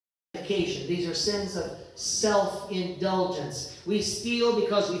gratification. These are sins of self-indulgence. We steal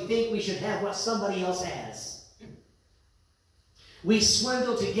because we think we should have what somebody else has. We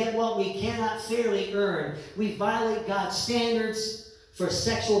swindle to get what we cannot fairly earn. We violate God's standards for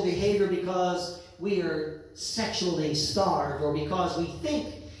sexual behavior because we are sexually starved, or because we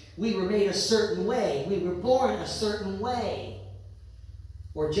think we were made a certain way, we were born a certain way,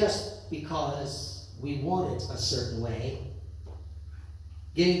 or just because we want it a certain way.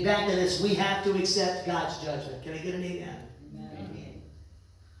 Getting back to this, we have to accept God's judgment. Can I get an amen? Amen.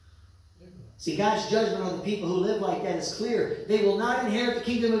 See, God's judgment on the people who live like that is clear. They will not inherit the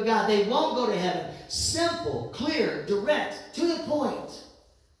kingdom of God. They won't go to heaven. Simple, clear, direct, to the point.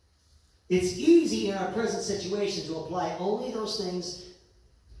 It's easy in our present situation to apply only those things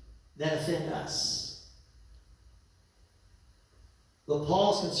that offend us. But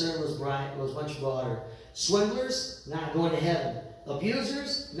Paul's concern was much broader. Swindlers, not going to heaven.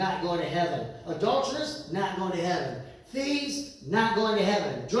 Abusers, not going to heaven. Adulterers, not going to heaven. Thieves, not going to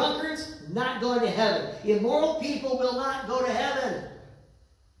heaven. Drunkards, not going to heaven. Immoral people will not go to heaven.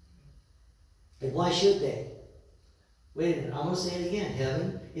 And why should they? Wait a minute, I'm going to say it again.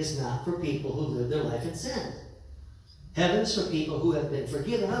 Heaven is not for people who live their life in sin. Heaven's for people who have been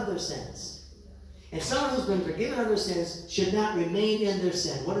forgiven of their sins. And someone who's been forgiven of their sins should not remain in their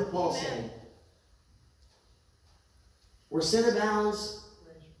sin. What did Paul say? Where sin abounds,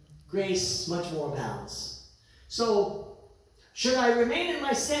 grace much more abounds. So, should I remain in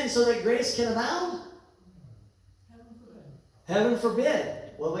my sin so that grace can abound? Heaven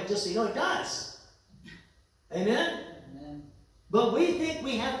forbid. Well, wait, just so you know, it does. Amen? Amen. But we think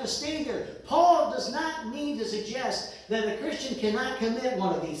we have to stay there. Paul does not mean to suggest that a Christian cannot commit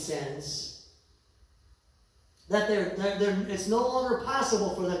one of these sins. That it's no longer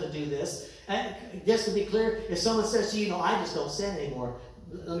possible for them to do this. And just to be clear, if someone says to you, I just don't sin anymore,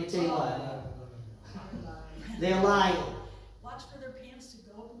 let me tell you what. They're lying. Watch for their pants to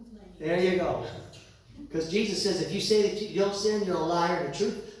go up in flames. There you go. Because Jesus says if you say that you don't sin, you're a liar.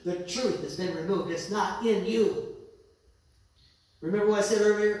 The truth has been removed. It's not in you. Remember what I said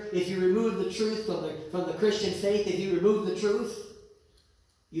earlier? If you remove the truth from the Christian faith, if you remove the truth,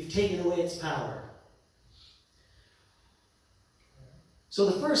 you've taken away its power. So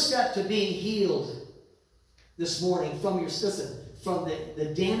the first step to being healed this morning from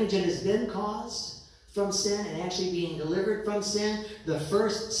the damage that has been caused from sin and actually being delivered from sin, the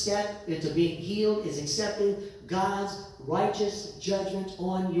first step into being healed is accepting God's righteous judgment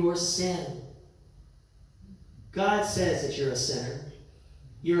on your sin. God says that you're a sinner.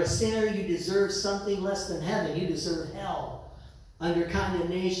 You're a sinner. You deserve something less than heaven. You deserve hell, under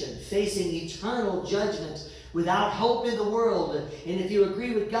condemnation, facing eternal judgment, without hope in the world. And if you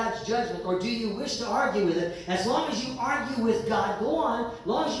agree with God's judgment, or do you wish to argue with it, as long as you argue with God, go on. As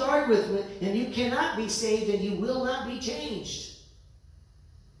long as you argue with him, and you cannot be saved, and you will not be changed.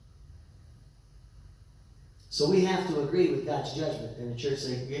 So we have to agree with God's judgment. And the church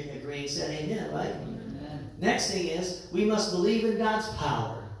agreed, said amen, right? Amen. Next thing is, we must believe in God's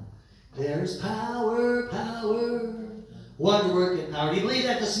power. There's power, wonder working power. Do you believe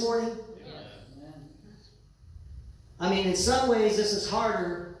that this morning? I mean, in some ways, this is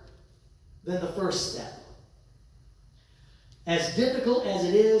harder than the first step. As difficult as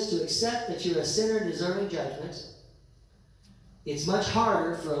it is to accept that you're a sinner deserving judgment, it's much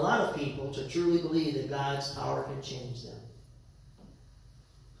harder for a lot of people to truly believe that God's power can change them.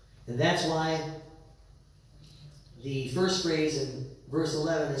 And that's why the first phrase in verse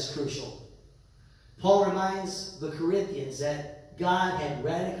 11 is crucial. Paul reminds the Corinthians that God had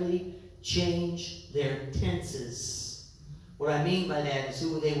radically changed their tenses. What I mean by that is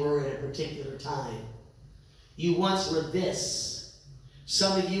who they were at a particular time. You once were this.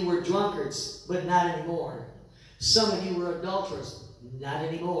 Some of you were drunkards, but not anymore. Some of you were adulterers, not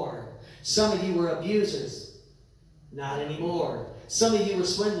anymore. Some of you were abusers, not anymore. Some of you were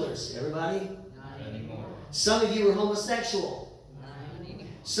swindlers. Everybody? Not anymore. Some of you were homosexual. Not anymore.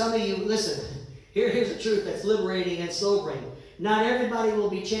 Some of you, listen, here's the truth that's liberating and sobering. Not everybody will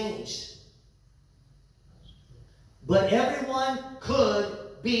be changed. But everyone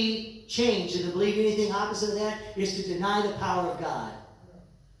could be changed. And to believe anything opposite of that is to deny the power of God.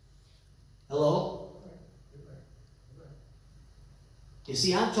 Hello? You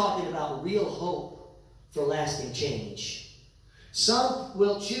see, I'm talking about real hope for lasting change. Some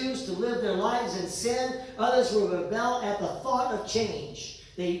will choose to live their lives in sin. Others will rebel at the thought of change.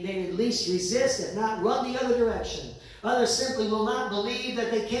 They at least resist, if not run the other direction. Others simply will not believe that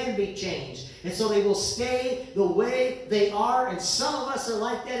they can be changed. And so they will stay the way they are. And some of us are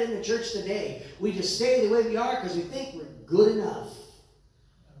like that in the church today. We just stay the way we are because we think we're good enough.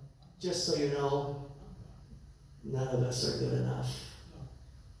 just so you know, none of us are good enough.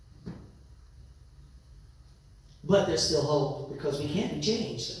 But there's still hope because we can be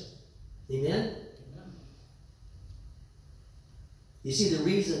changed. Amen? You see, the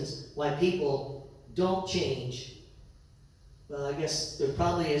reasons why people don't change, well, I guess there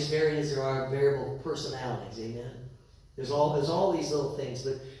probably as varied as there are variable personalities. Amen? There's all these little things,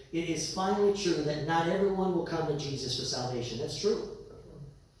 but it is finally true that not everyone will come to Jesus for salvation. That's true.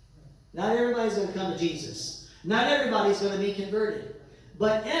 Not everybody's going to come to Jesus. Not everybody's going to be converted.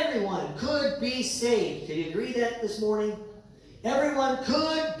 But everyone could be saved. Can you agree that this morning? Everyone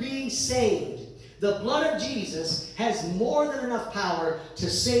could be saved. The blood of Jesus has more than enough power to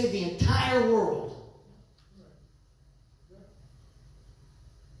save the entire world.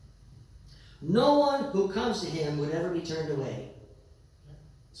 No one who comes to him would ever be turned away.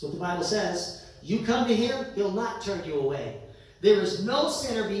 That's what the Bible says. You come to him, he'll not turn you away. There is no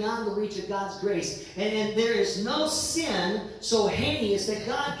sinner beyond the reach of God's grace. And there is no sin so heinous that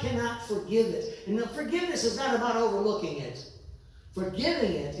God cannot forgive it. And the forgiveness is not about overlooking it.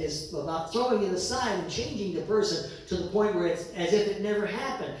 Forgiving it is about throwing it aside and changing the person to the point where it's as if it never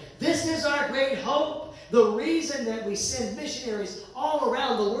happened. This is our great hope. The reason that we send missionaries all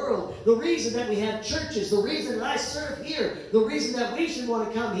around the world, the reason that we have churches, the reason that I serve here, the reason that we should want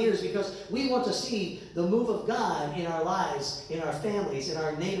to come here is because we want to see the move of God in our lives, in our families, in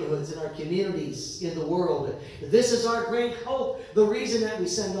our neighborhoods, in our communities, in the world. This is our great hope. The reason that we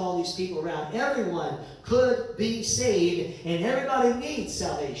send all these people around. Everyone could be saved, and everybody needs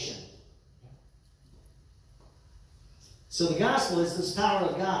salvation. So the gospel is this power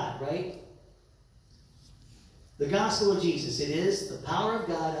of God, right? The gospel of Jesus. It is the power of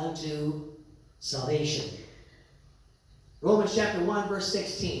God unto salvation. Romans chapter 1, verse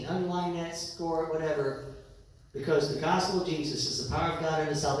 16. Underline that, score it, whatever. Because the gospel of Jesus is the power of God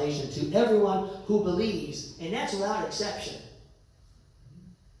unto salvation to everyone who believes. And that's without exception.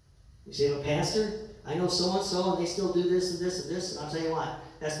 You say, well, Pastor, I know so-and-so and they still do this and this and this. And I'll tell you what.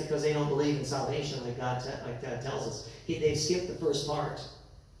 That's because they don't believe in salvation like God tells us. They skipped the first part.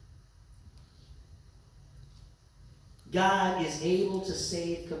 God is able to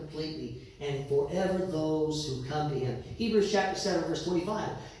save completely and forever those who come to him. Hebrews chapter 7, verse 25.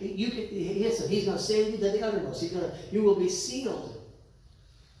 He's going to save you to the uttermost. You will be sealed.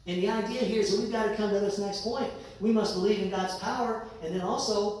 And the idea here is that we've got to come to this next point. We must believe in God's power, and then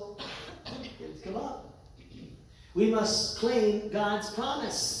also, come up. We must claim God's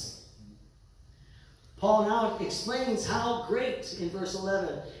promise. Paul now explains how great, in verse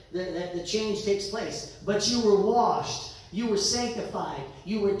 11, that the change takes place. But you were washed, you were sanctified,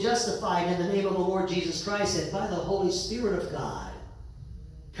 you were justified in the name of the Lord Jesus Christ and by the Holy Spirit of God.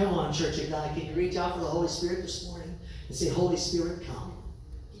 Come on, Church of God, can you reach out for the Holy Spirit this morning and say, Holy Spirit, come.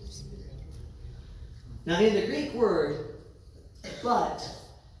 Now in the Greek word, but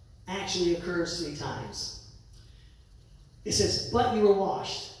actually occurs 3 times. It says, but you were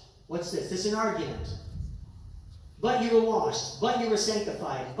washed. What's this? This is an argument. But you were washed, but you were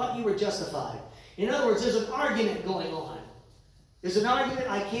sanctified, but you were justified. In other words, there's an argument going on. There's an argument.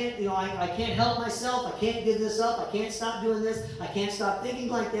 I can't help myself. I can't give this up. I can't stop doing this. I can't stop thinking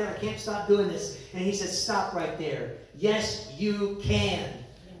like that. I can't stop doing this. And he says, stop right there. Yes, you can.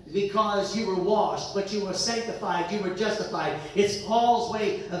 Because you were washed, but you were sanctified, you were justified. It's Paul's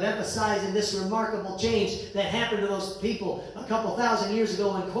way of emphasizing this remarkable change that happened to those people a couple thousand years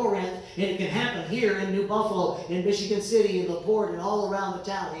ago in Corinth, and it can happen here in New Buffalo, in Michigan City, in LaPorte, and all around the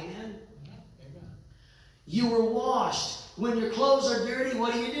town. Amen? Amen. You were washed. When your clothes are dirty,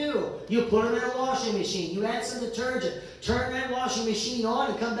 what do? You put them in a washing machine. You add some detergent. Turn that washing machine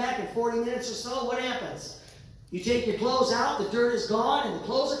on and come back in 40 minutes or so. What happens? You take your clothes out, the dirt is gone, and the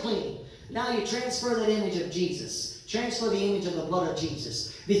clothes are clean. Now you transfer that image of Jesus. Transfer the image of the blood of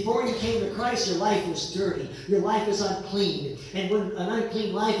Jesus. Before you came to Christ, your life was dirty. Your life is unclean. And when an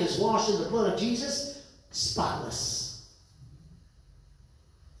unclean life is washed in the blood of Jesus, spotless.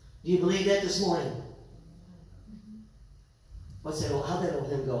 Do you believe that this morning? What's that? How'd that old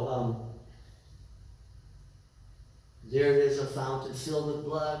hymn go? There is a fountain filled with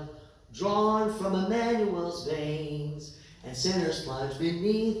blood, drawn from Emmanuel's veins, and sinners plunge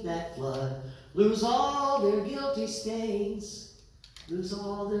beneath that flood, lose all their guilty stains, lose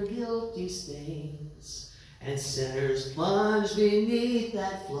all their guilty stains, and sinners plunge beneath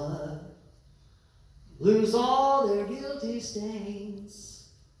that flood, lose all their guilty stains.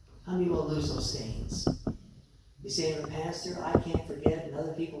 How many will lose those stains? You say, the pastor, I can't forget, and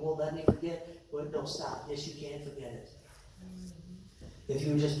other people won't let me forget. Well, no, stop. Yes, you can forget it. If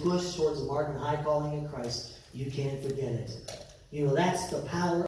you just push towards the mark and high calling in Christ, you can't forget it. You know, that's the power